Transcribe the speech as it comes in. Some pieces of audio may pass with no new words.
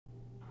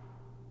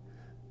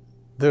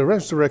The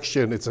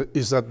resurrection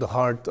is at the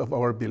heart of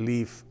our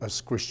belief as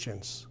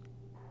Christians.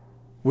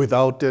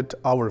 Without it,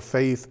 our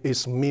faith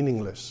is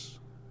meaningless.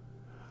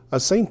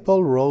 As St.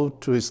 Paul wrote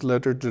to his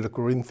letter to the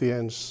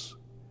Corinthians,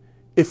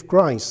 "If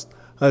Christ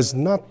has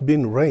not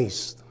been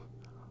raised,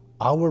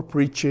 our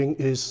preaching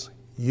is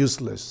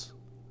useless,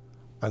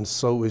 and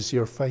so is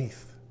your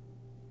faith."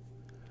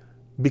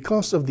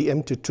 Because of the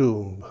empty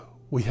tomb,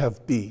 we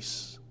have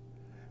peace.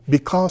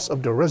 Because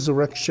of the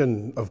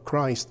resurrection of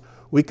Christ,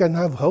 we can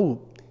have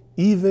hope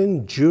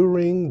even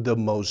during the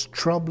most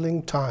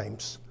troubling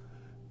times,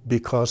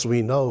 because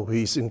we know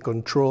He is in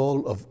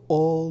control of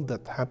all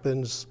that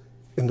happens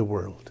in the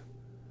world.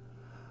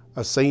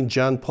 As St.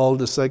 John Paul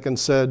II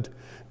said,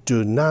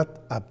 "Do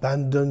not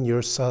abandon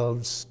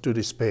yourselves to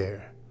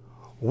despair.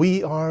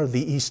 We are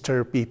the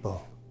Easter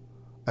people,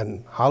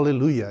 and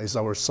hallelujah is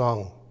our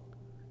song."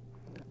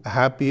 A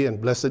happy and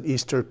blessed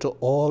Easter to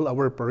all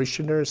our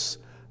parishioners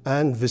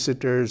and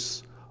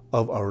visitors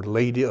of Our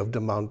Lady of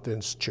the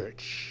Mountains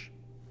Church.